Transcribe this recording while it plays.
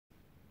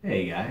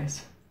Hey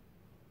guys,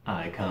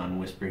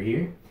 IKhanWhisper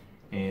here,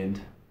 and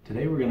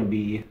today we're going to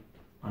be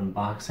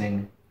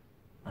unboxing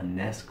a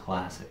NES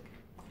Classic.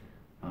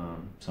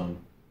 So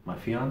my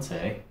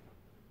fiance,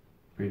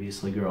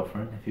 previously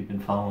girlfriend, if you've been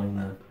following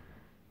the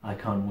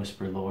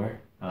IKhanWhisper lore,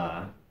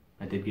 I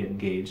did get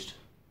engaged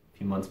a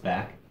few months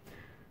back.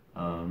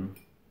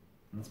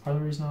 That's part of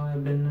the reason why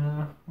I've been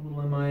a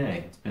little MIA.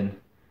 It's been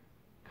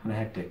kind of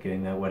hectic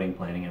getting that wedding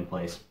planning in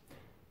place,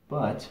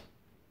 but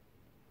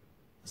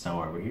that's not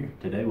why we're here.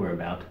 Today we're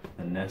about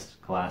the NES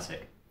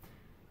Classic.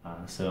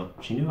 So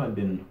she knew I'd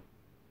been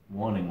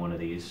wanting one of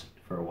these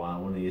for a while,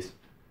 one of these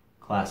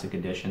classic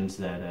editions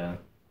that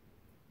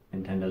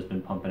Nintendo's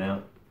been pumping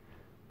out.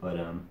 But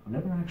I've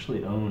never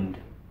actually owned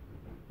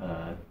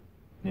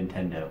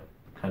Nintendo,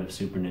 kind of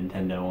Super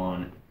Nintendo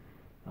on.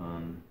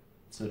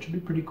 So it should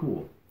be pretty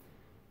cool.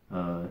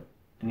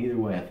 And either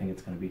way, I think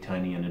it's going to be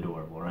tiny and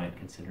adorable, right?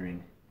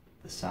 Considering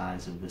the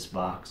size of this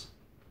box.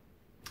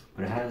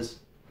 But it has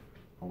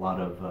a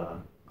lot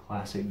of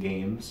classic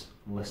games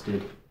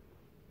listed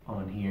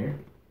on here.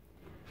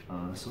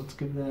 So let's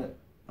give that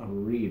a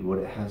read, what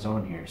it has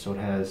on here. So it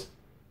has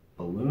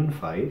Balloon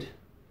Fight,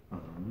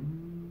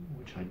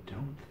 which I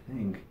don't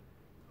think,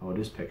 oh, it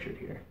is pictured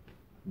here.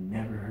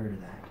 Never heard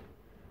of that.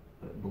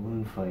 But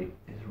Balloon Fight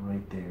is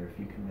right there, if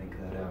you can make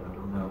that out. I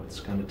don't know,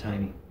 it's kind of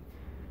tiny.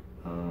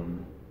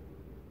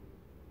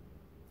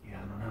 Yeah,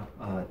 I don't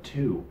know.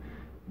 2,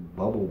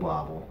 Bubble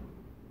Bobble.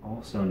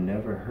 Also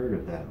never heard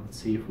of that. Let's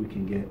see if we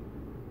can get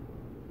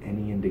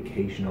any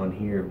indication on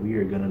here. We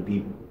are going to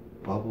be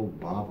Bubble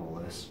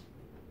Bobbleless.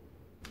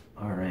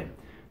 Alright.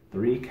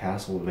 3,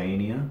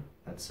 Castlevania.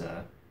 That's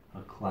a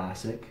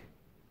classic,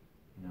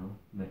 you know,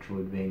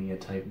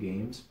 Metroidvania type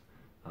games.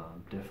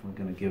 Definitely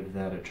going to give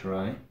that a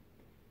try.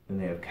 Then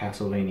they have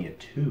Castlevania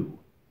 2,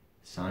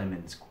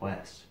 Simon's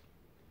Quest.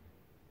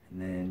 And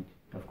then,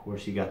 of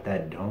course, you got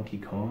that Donkey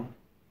Kong.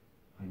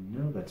 I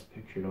know that's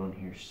pictured on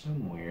here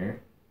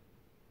somewhere.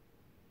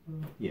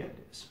 Yeah, it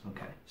is.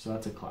 Okay, so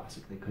that's a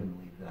classic. They couldn't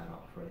leave that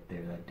off right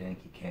there, that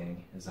Danky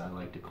Kang, as I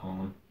like to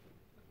call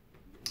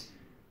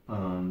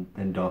him.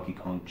 Then Donkey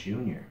Kong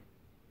Jr.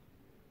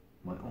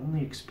 My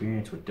only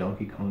experience with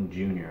Donkey Kong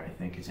Jr., I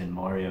think, is in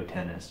Mario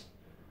Tennis.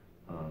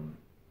 Oh,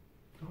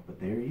 but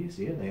there he is.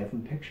 Yeah, they have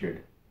him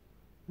pictured.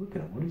 Look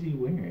at him. What is he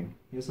wearing?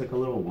 He has like a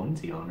little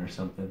onesie on or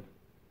something.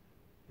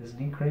 Isn't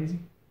he crazy?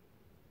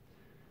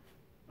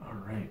 All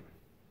right.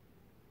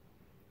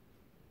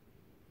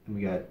 And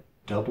we got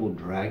Double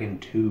Dragon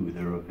 2,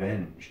 The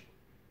Revenge.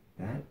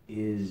 That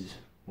is,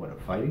 what, a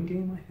fighting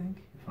game, I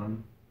think, if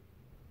I'm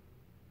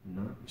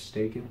not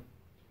mistaken.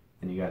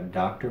 And you got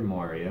Dr.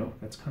 Mario.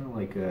 That's kind of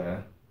like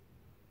a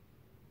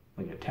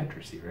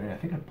Tetris-y, right? I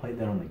think I played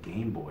that on the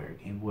Game Boy or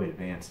Game Boy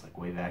Advance, like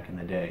way back in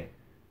the day.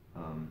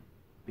 But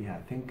yeah,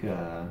 I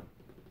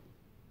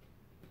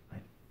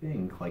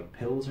think like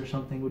pills or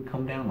something would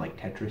come down, like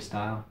Tetris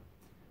style.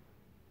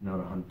 Not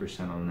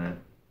 100% on that.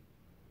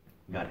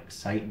 We got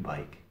Excite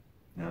Bike.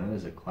 Now that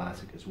is a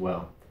classic as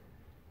well.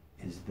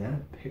 Is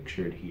that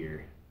pictured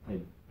here? I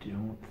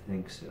don't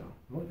think so.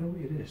 Oh no,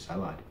 it is. I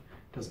lied.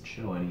 It doesn't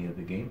show any of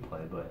the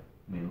gameplay, but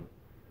I mean,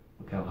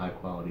 look how high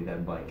quality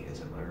that bike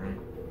is, am I right?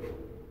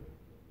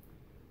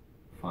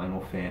 Final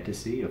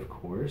Fantasy, of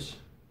course.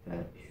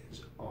 That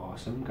is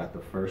awesome. Got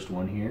the first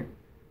one here.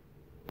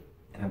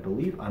 And I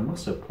believe I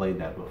must have played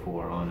that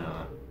before on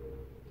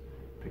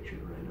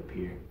pictured right up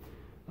here.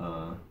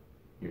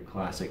 Your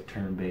classic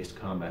turn-based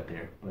combat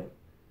there, but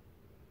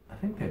I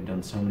think they've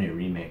done so many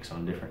remakes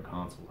on different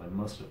consoles. I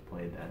must have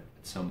played that at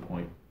some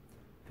point.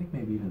 I think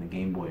maybe even the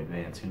Game Boy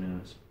Advance, who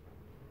knows?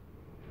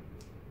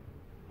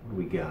 What do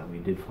we got? We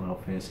did Final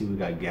Fantasy. We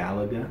got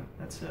Galaga.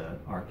 That's an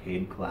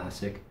arcade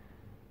classic.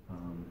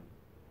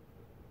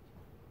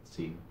 Let's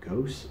see,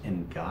 Ghosts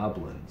and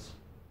Goblins.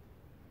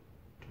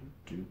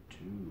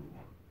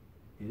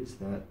 Is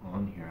that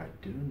on here? I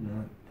do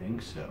not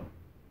think so.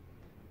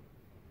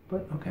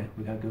 But okay,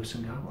 we got Ghosts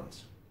and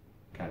Goblins.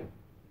 Got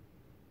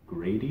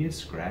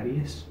Gradius?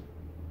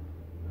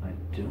 I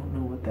don't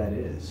know what that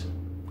is.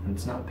 And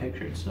it's not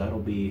pictured, so that'll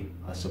be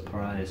a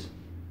surprise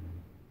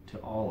to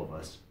all of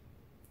us.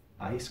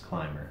 Ice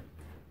Climber.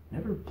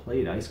 Never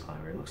played Ice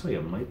Climber. It looks like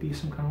it might be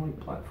some kind of like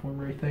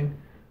platformer thing.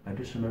 I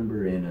just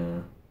remember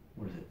in,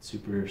 what is it,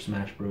 Super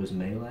Smash Bros.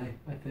 Melee,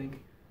 I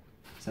think.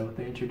 Is that what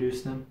they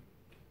introduced them?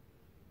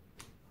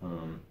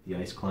 The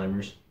Ice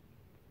Climbers.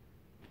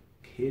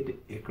 Kid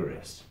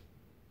Icarus.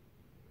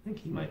 I think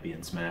he might be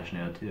in Smash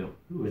now too.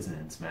 Who isn't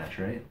in Smash,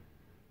 right?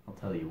 I'll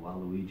tell you,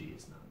 Waluigi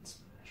is not in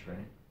Smash,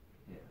 right?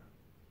 Yeah.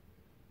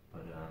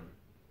 But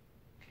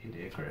Kid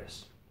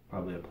Icarus,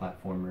 probably a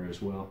platformer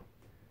as well.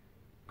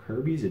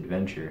 Kirby's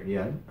Adventure.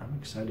 Yeah, I'm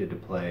excited to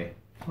play.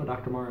 Oh,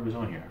 Dr. Mario was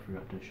on here. I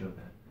forgot to show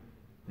that.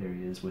 There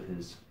he is with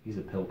his, he's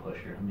a pill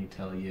pusher, let me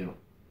tell you.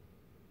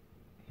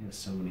 He has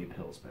so many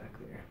pills back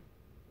there.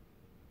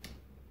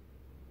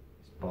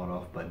 He's bought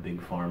off by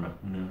Big Pharma,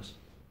 who knows?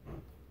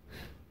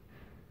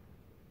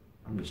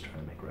 I'm just trying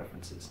to make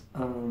references.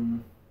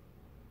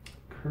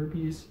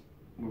 Kirby's,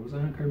 what was I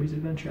on Kirby's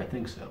Adventure? I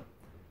think so.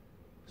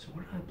 So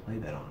where did I play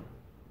that on?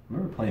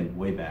 remember playing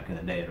way back in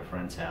the day at a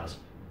friend's house,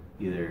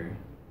 either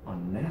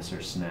on NES or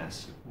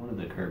SNES, one of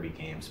the Kirby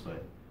games,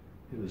 but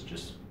it was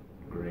just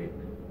great.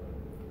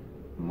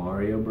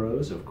 Mario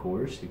Bros, of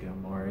course, you got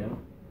Mario.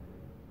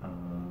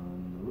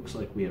 Looks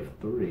like we have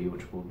 3,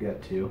 which we'll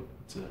get to.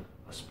 It's a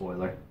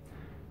spoiler.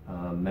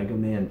 Mega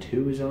Man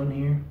 2 is on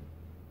here.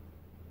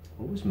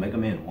 What was Mega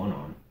Man 1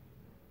 on?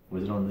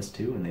 Was it on this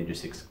too and they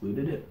just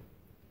excluded it?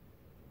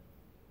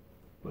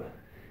 But,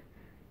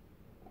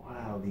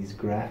 wow, these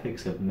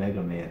graphics of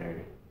Mega Man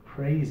are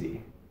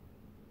crazy.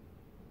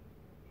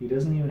 He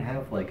doesn't even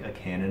have like a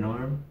cannon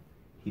arm.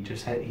 He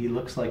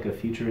looks like a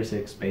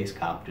futuristic space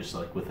cop, just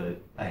like with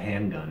a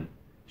handgun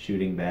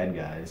shooting bad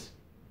guys.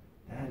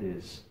 That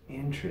is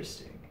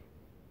interesting.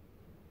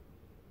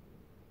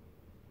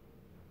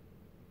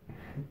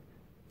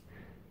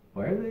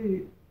 Why are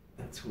they...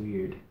 That's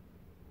weird.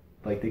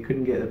 Like, they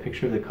couldn't get a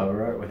picture of the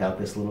cover art without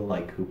this little,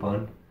 like,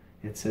 coupon.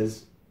 It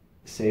says,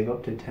 save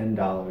up to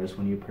 $10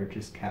 when you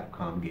purchase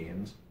Capcom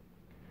games.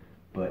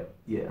 But,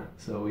 yeah,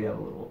 so we have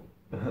a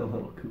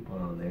little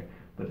coupon on there.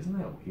 But isn't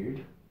that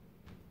weird?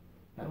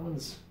 That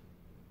one's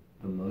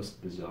the most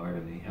bizarre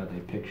to me, how they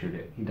pictured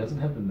it. He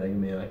doesn't have the Mega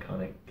Man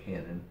iconic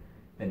cannon,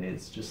 and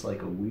it's just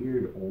like a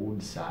weird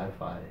old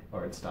sci-fi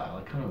art style.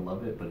 I kind of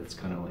love it, but it's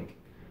kind of like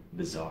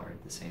bizarre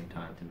at the same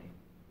time to me.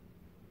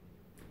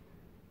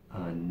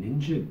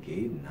 Ninja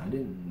Gaiden, I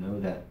didn't know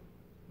that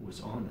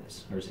was on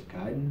this. Or is it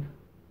Gaiden?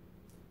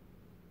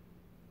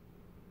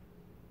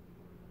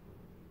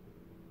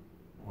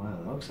 Wow,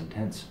 that looks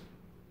intense.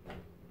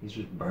 He's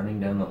just burning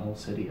down the whole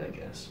city, I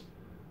guess.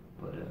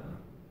 But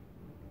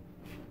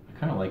I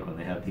kind of like when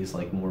they have these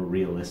like more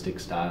realistic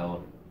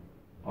style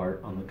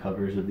art on the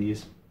covers of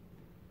these.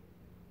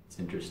 It's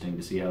interesting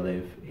to see how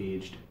they've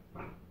aged.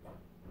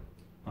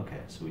 Okay,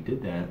 so we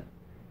did that.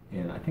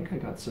 And I think I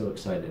got so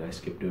excited I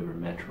skipped over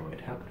Metroid.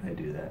 How could I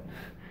do that?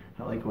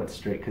 I like went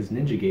straight, because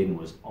Ninja Gaiden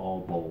was all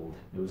bold.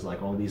 It was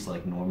like all these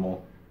like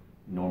normal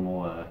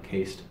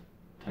cased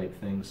type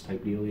things,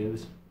 type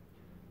dealios.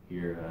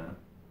 Your,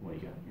 what you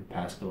got? Your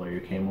Pascal or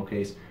your camel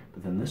case.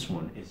 But then this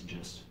one is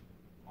just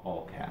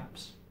all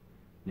caps.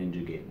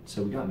 Ninja Gaiden.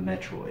 So we got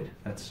Metroid.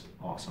 That's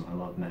awesome. I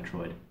love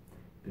Metroid.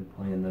 Been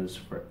playing those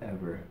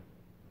forever.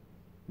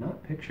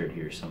 Not pictured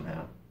here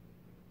somehow.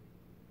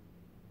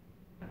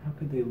 How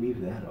could they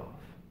leave that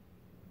off?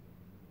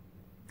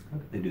 How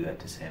could they do that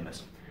to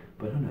Samus?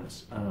 But who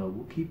knows?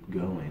 We'll keep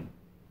going.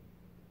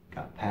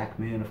 Got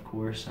Pac-Man, of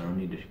course. I don't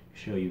need to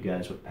show you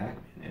guys what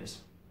Pac-Man is.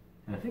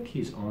 And I think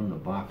he's on the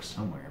box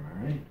somewhere, am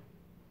I right?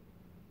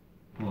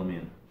 Well, I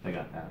mean, I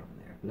got that on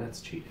there, but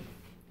that's cheating.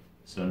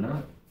 So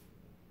not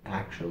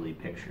actually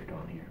pictured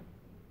on here.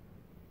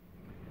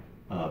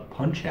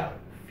 Punch-Out,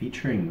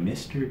 featuring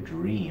Mr.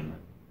 Dream.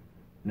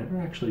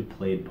 Never actually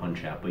played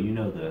Punch-Out, but you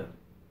know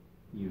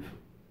you've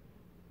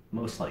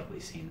most likely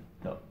seen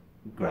the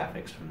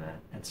graphics from that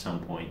at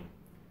some point.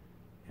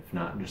 If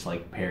not, just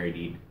like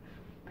parodied.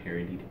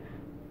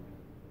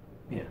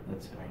 Yeah,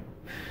 that's right.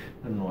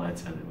 I don't know why it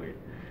sounded weird.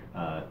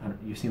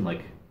 You've seen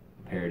like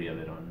a parody of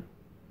it on,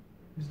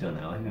 who's done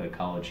that? I think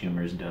College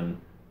Humor's done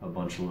a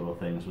bunch of little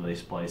things where they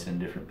splice in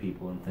different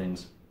people and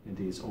things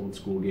into these old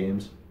school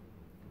games.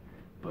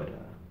 But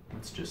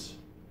that's just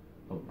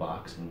a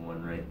boxing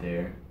one right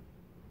there.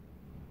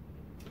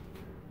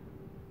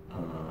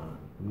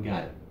 We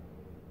got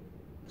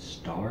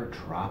Star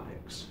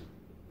Tropics,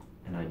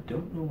 and I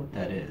don't know what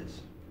that is.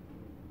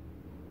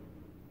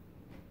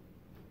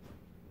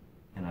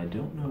 And I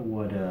don't know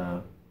what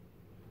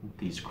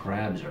these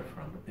crabs are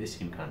from, but they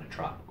seem kind of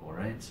tropical,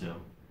 right? So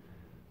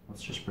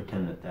let's just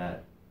pretend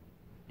that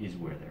is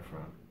where they're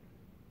from.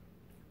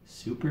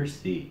 Super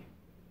C.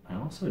 I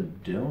also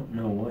don't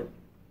know what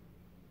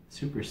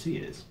Super C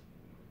is.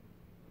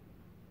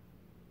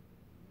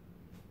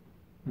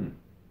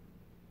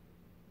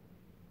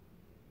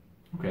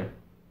 Okay.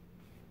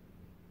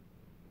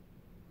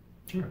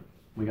 Sure.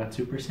 We got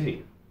Super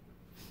C.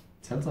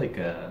 Sounds like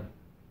I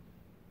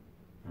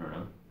don't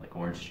know, like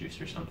orange juice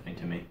or something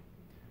to me.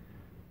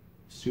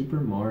 Super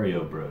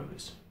Mario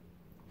Bros.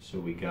 So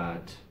we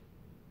got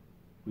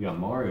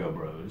Mario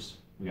Bros.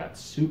 We got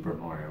Super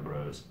Mario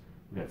Bros.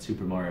 We got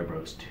Super Mario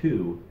Bros.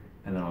 2,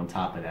 and then on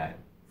top of that,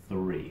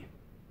 3.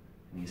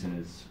 And he's in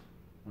his,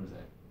 what is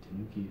that,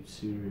 Tanuki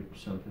suit or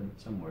something?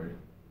 Some word.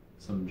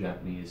 Some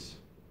Japanese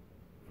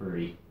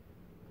furry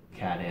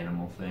cat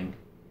animal thing.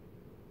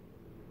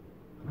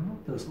 I don't know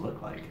what those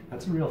look like.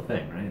 That's a real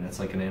thing, right? That's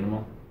like an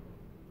animal.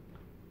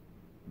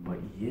 But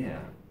yeah,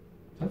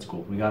 that's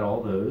cool. We got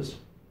all those.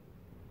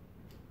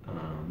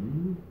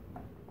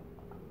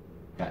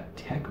 Got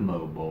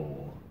Tecmo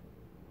Bowl.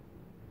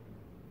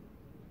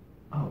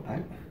 Oh,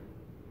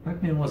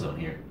 Pac-Man was on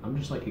here. I'm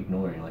just like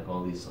ignoring like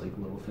all these like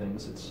little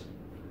things. It's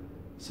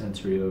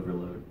sensory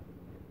overload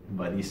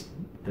by these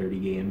 30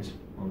 games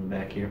on the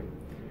back here.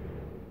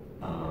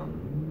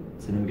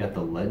 So then we got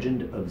The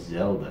Legend of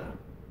Zelda.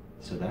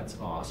 So that's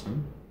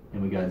awesome.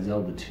 And we got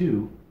Zelda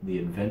 2, The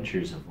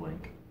Adventures of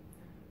Link.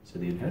 So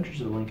The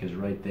Adventures of Link is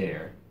right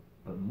there.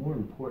 But more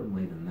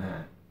importantly than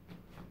that,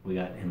 we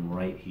got him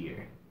right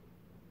here.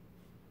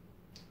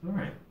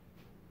 Alright,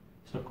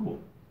 so cool.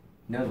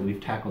 Now that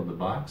we've tackled the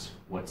box,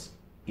 what's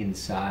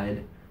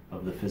inside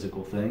of the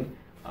physical thing,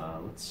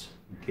 let's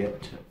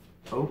get to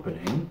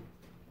opening.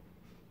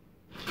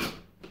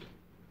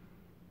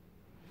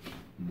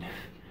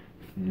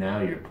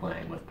 Now you're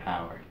playing with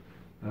power.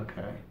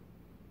 Okay.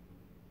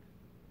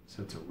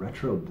 So it's a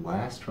retro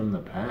blast from the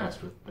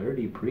past with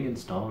 30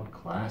 pre-installed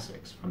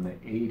classics from the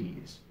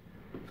 80s.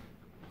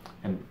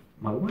 And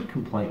my one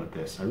complaint with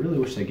this, I really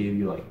wish they gave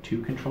you like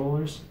 2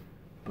 controllers,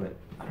 but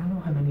I don't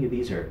know how many of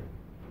these are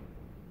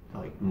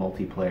like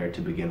multiplayer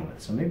to begin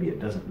with, so maybe it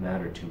doesn't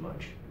matter too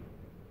much.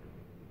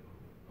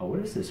 Oh, what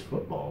is this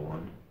football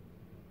one?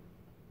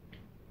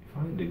 If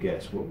I had to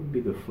guess, what would be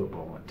the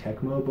football one?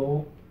 Tecmo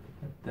Bowl?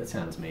 That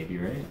sounds maybe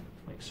right,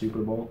 like Super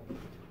Bowl.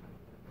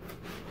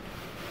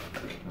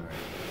 Alright,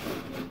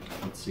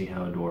 let's see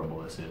how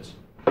adorable this is.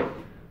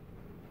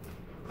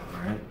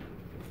 Alright,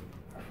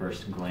 our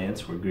first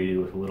glance, we're greeted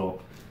with a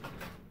little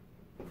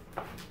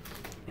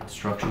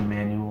instruction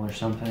manual or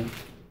something.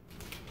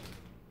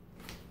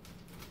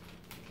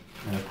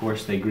 And of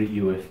course they greet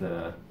you with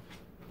a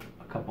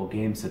couple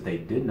games that they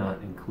did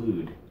not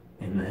include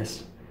in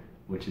this,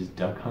 which is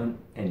Duck Hunt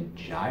and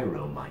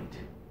Gyromite,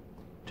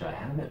 which I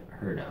haven't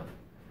heard of.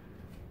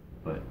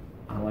 But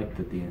I like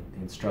that the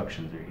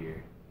instructions are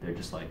here. They're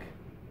just like,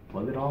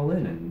 plug it all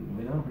in and,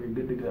 you know, you're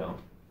good to go.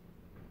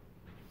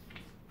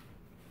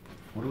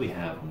 What do we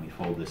have when we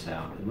fold this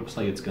out? It looks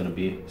like it's going to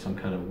be some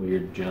kind of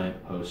weird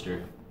giant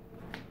poster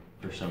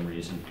for some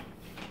reason.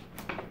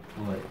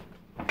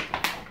 Let's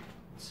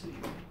see.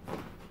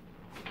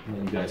 And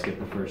then you guys get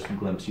the first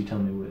glimpse. You tell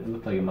me what it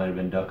looked like. It might have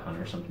been Duck Hunt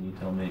or something. You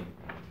tell me.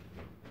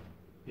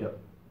 Yep.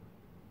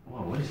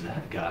 Whoa, what is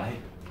that guy?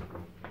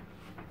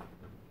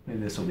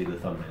 Maybe this will be the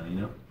thumbnail,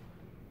 you know?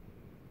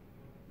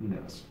 Who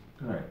knows?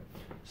 Alright,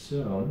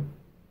 so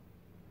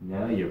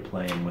now you're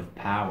playing with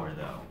power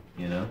though,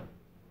 you know?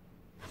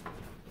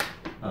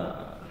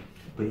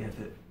 But yeah,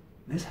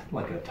 this had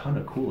like a ton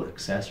of cool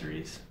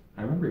accessories.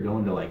 I remember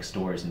going to like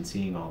stores and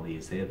seeing all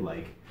these. They had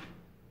like,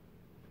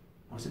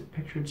 was it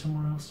pictured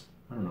somewhere else?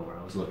 I don't know where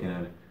I was looking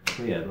at it.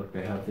 But yeah, look,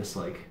 they have this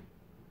like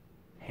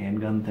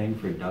handgun thing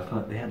for Duck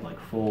Hunt. They had like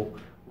full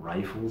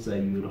rifles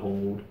that you would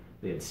hold.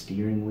 They had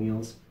steering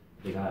wheels.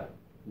 They got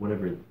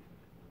whatever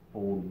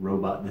old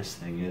robot this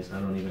thing is. I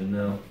don't even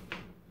know.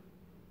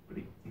 But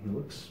he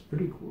looks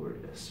pretty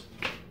glorious.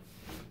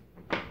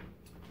 So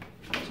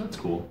that's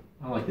cool.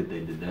 I like that they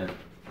did that.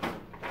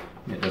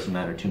 It doesn't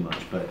matter too much,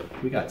 but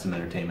we got some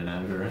entertainment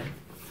out of it, right?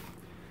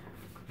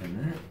 And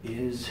that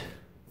is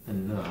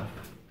enough.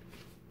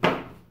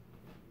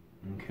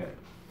 Okay.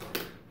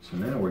 So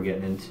now we're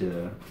getting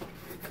into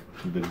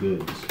the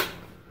goods.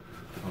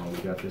 Oh, we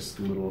got this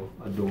little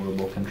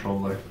adorable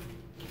controller.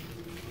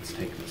 Let's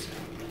take this out.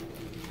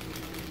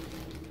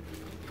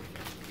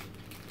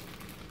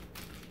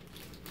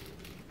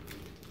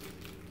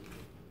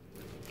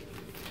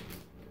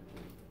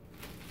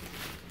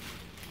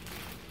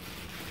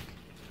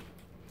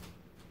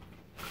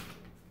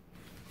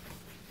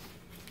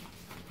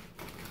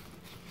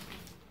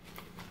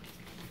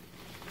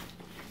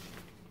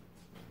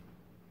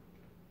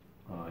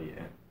 Oh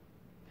yeah.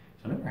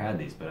 So I never had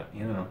these, but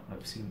you know,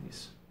 I've seen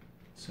these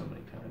so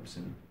many times,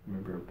 and I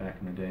remember back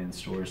in the day in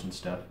stores and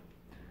stuff.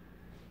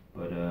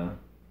 But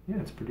yeah,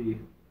 it's pretty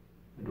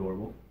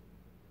adorable.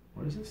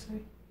 What does it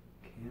say?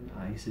 Can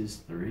Ices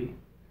 3? I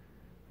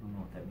don't know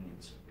what that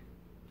means.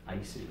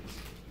 Ices.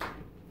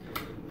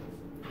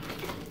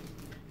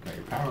 Got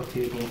your power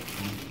cable.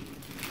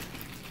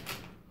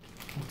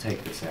 We'll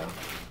take this out.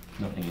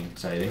 Nothing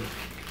exciting.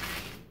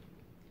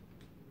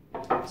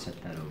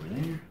 Set that over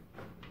there.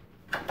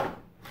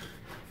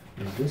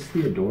 Is this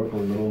the adorable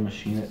little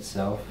machine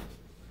itself?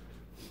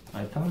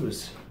 I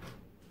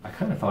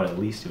kind of thought at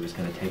least it was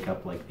going to take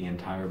up like the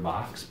entire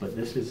box, but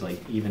this is like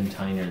even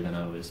tinier than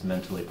I was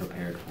mentally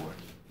prepared for.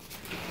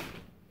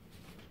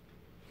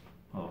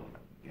 Oh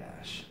my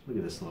gosh, look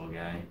at this little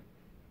guy.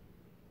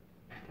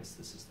 I guess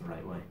this is the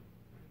right way.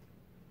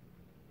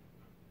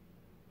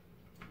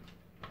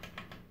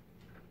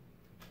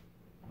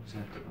 What does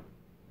that do?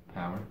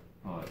 Power?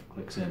 Oh, it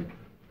clicks in.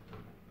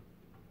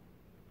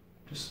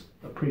 Just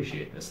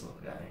appreciate this little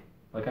guy.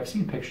 Like, I've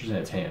seen pictures in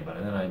its hand, but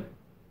then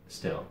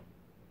still,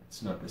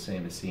 it's not the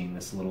same as seeing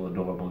this little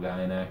adorable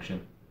guy in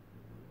action.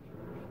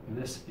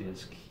 This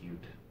is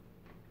cute.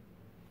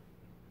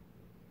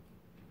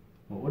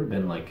 What would have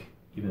been like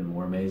even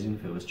more amazing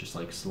if it was just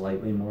like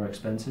slightly more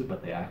expensive,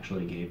 but they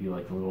actually gave you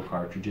like the little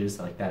cartridges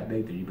like that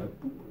big that you'd be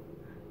like, boop.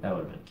 That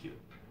would have been cute.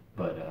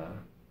 But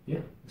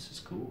yeah, this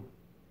is cool.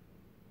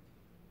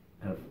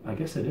 I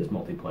guess it is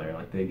multiplayer.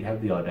 Like, they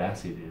have the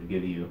audacity to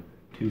give you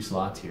 2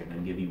 slots here and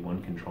then give you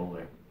 1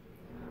 controller.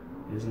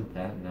 Isn't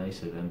that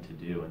nice of them to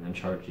do? And then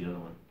charge the other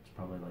one. It's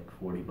probably like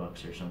 40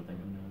 bucks or something,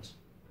 who knows.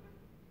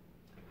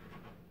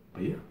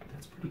 But yeah,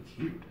 that's pretty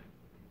cute.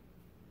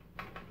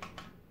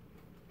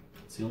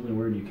 It's the only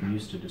word you can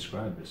use to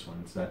describe this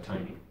one. It's that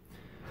tiny.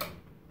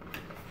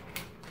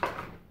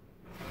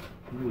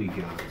 What do we got?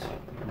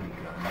 What do we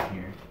got in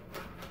here?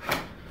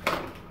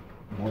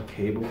 More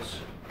cables.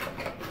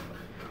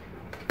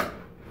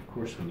 Of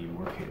course we need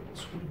more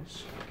cables.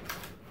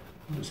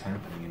 What is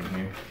happening in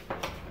here? I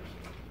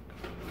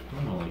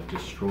don't want to like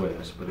destroy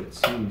this, but it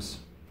seems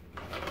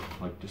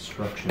like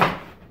destruction.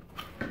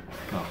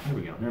 Oh, there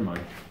we go. Never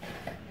mind.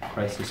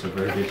 Crisis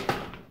averted.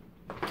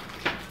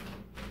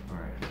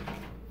 Alright.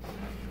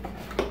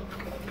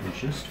 And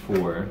just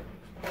for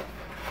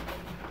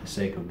the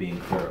sake of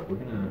being thorough, we're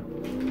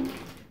gonna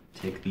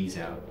take these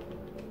out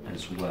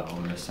as well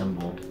and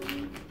assemble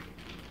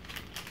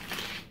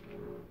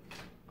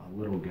a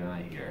little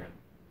guy here.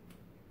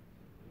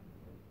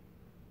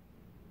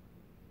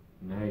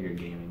 Now you're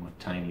gaming with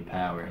tiny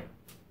power.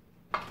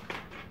 Okay,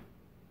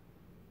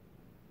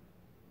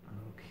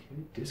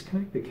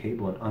 disconnect the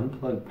cable and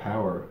unplug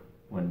power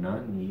when not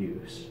in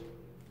use.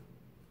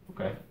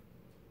 Okay.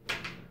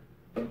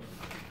 I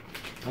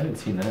haven't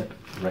seen that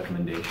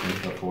recommendation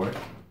before.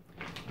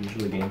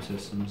 Usually game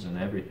systems and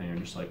everything are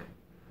just like,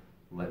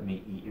 let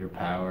me eat your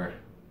power.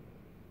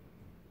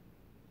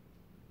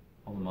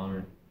 All the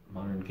modern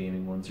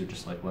gaming ones are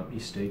just like, let me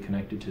stay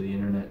connected to the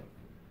internet,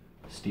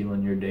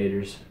 stealing your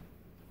daters,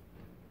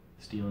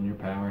 stealing your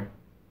power.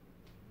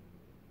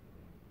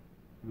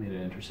 It made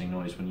an interesting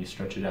noise when you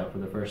stretch it out for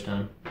the first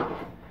time.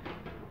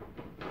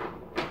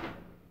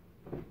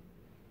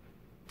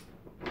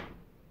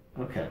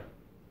 Okay.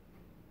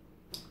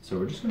 So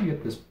we're just going to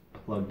get this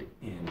plugged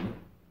in.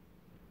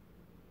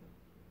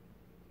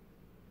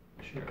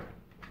 Sure.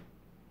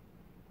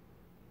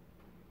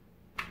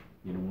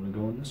 You don't want to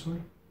go in this way?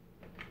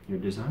 You're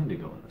designed to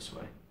go in this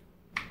way.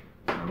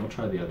 We'll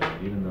try the other way,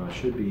 even though it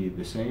should be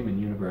the same and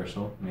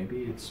universal.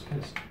 Maybe it's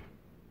pissed.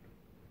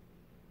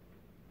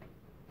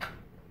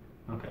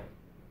 Okay.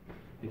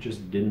 It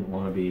just didn't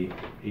want to be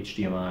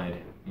HDMI'd,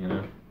 you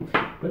know?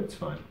 But it's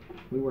fine.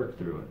 We worked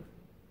through it.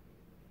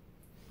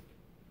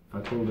 I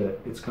told it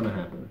it's going to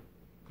happen.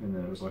 And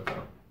then it was like,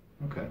 oh,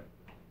 okay.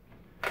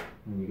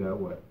 And you got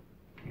what?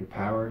 Your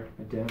power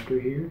adapter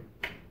here.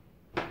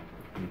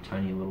 Your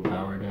tiny little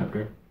power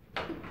adapter.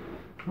 I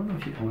don't know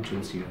how much of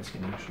this you guys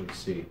can actually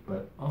see,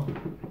 but I'll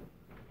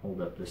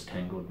hold up this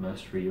tangled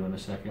mess for you in a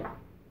second.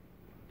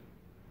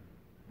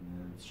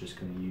 And it's just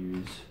going to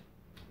use...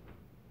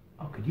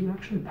 Oh, could you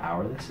actually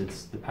power this?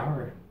 It's the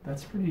power...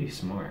 That's pretty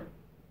smart.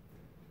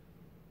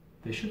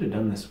 They should have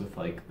done this with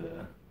like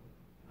the...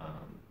 what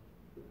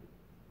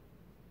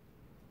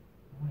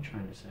am I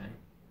trying to say?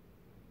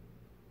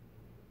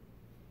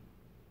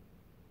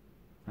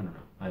 I don't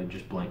know. I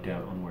just blanked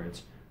out on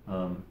words.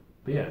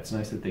 But yeah, it's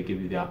nice that they give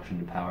you the option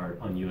to power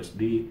it on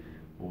USB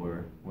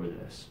or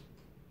this,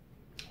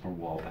 or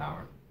wall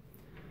power.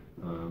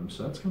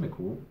 So that's kind of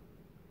cool.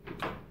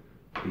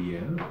 But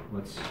yeah,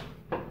 let's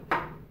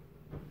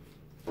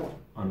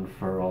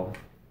unfurl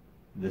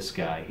this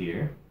guy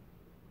here.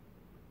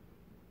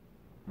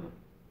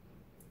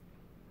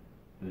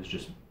 It was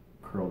just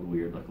curled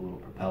weird like a little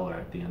propeller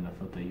at the end. I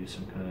thought they used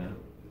some kind of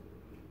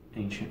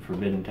ancient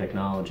forbidden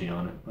technology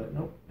on it, but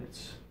nope,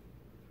 that's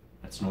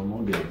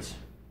normal goods.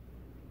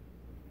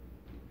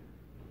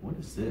 What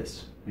is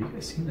this? Have you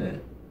guys seen an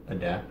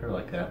adapter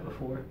like that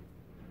before?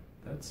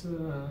 That's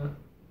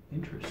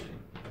interesting.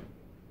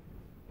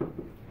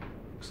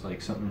 Looks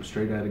like something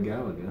straight out of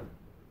Galaga.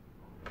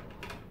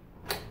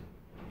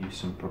 Use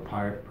some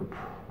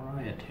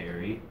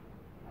proprietary.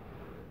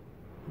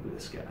 Look at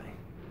this guy.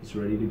 He's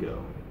ready to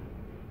go.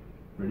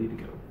 Ready to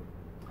go.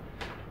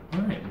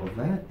 Alright, well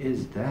that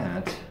is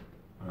that.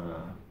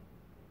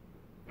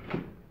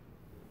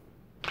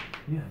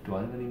 Yeah, do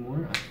I have any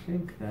more? I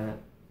think that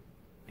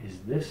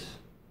is this.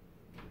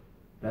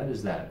 That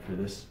is that for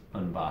this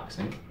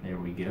unboxing. There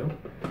we go.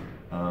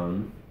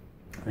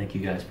 Thank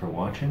you guys for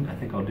watching. I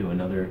think I'll do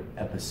another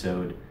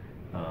episode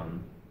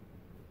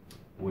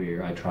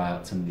where I try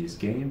out some of these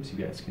games. You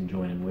guys can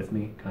join in with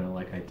me, kind of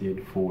like I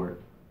did for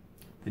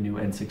the new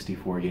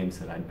N64 games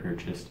that I'd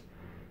purchased.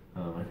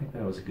 I think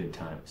that was a good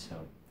time, so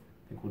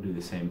I think we'll do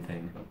the same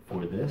thing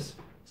for this.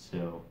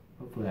 So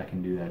hopefully I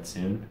can do that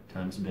soon.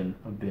 Time's been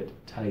a bit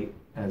tight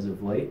as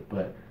of late,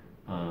 but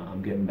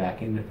I'm getting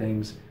back into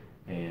things,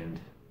 and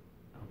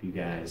I hope you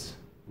guys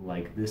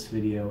like this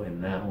video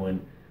and that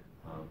one.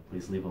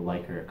 Please leave a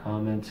like or a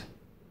comment,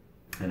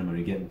 and I'm going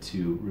to get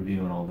into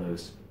reviewing all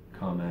those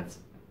comments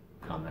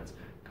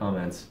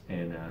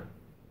and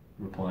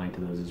replying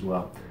to those as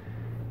well.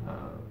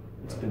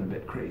 It's been a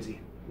bit crazy,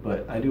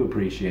 but I do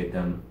appreciate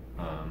them.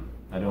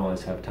 I don't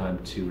always have time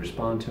to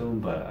respond to them,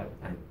 but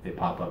they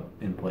pop up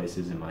in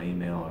places in my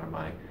email or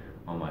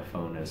on my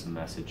phone as a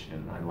message,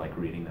 and I like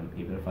reading them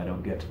even if I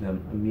don't get to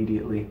them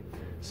immediately.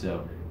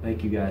 So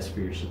thank you guys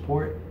for your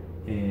support,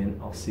 and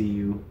I'll see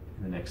you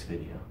in the next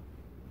video.